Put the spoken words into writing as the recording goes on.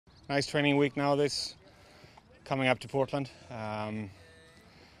nice training week now. This coming up to Portland.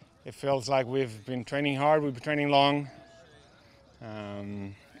 It feels like we've been training hard. We've been training long.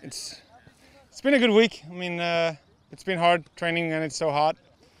 It's been a good week. I mean, it's been hard training and it's so hot.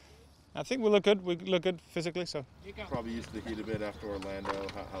 I think we look good. We look good physically. So probably used to the heat a bit after Orlando.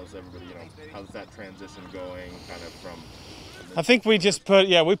 How's everybody? How's that transition going? Kind of from. I think we just put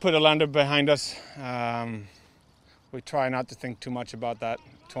Orlando behind us. We try not to think too much about that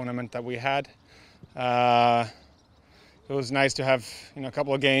tournament that we had. It was nice to have a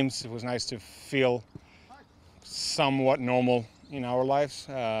couple of games. It was nice to feel somewhat normal in our lives.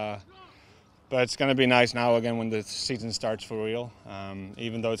 But it's going to be nice now again when the season starts for real.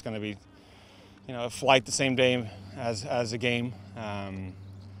 Even though it's going to be, a flight the same day as a game.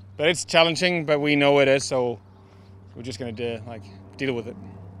 But it's challenging, but we know it is, so we're just going to deal with it.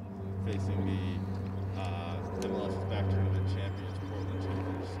 Facing the MLS back tournament champions, Portland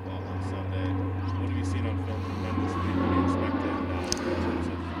Champions, on Sunday. What have you seen on film from them this week? What do you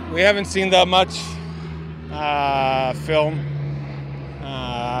expect? We haven't seen that much film.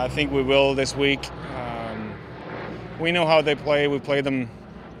 I think we will this week. We know how they play. We played them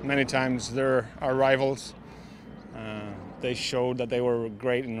many times. They're our rivals. They showed that they were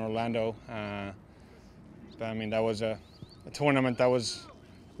great in Orlando. But I mean, that was a tournament that was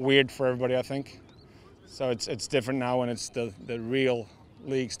weird for everybody, I think. So it's different now when it's the real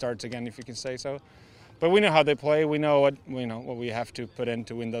league starts again, if you can say so. But we know how they play. We know what we have to put in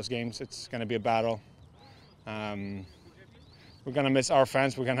to win those games. It's going to be a battle. We're going to miss our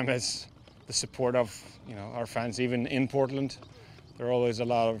fans. We're going to miss the support of our fans, even in Portland. There are always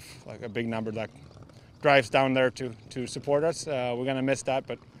a big number that drives down there to support us. We're going to miss that,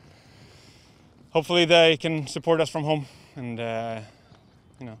 but hopefully they can support us from home. And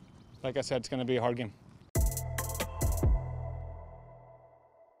like I said, it's going to be a hard game.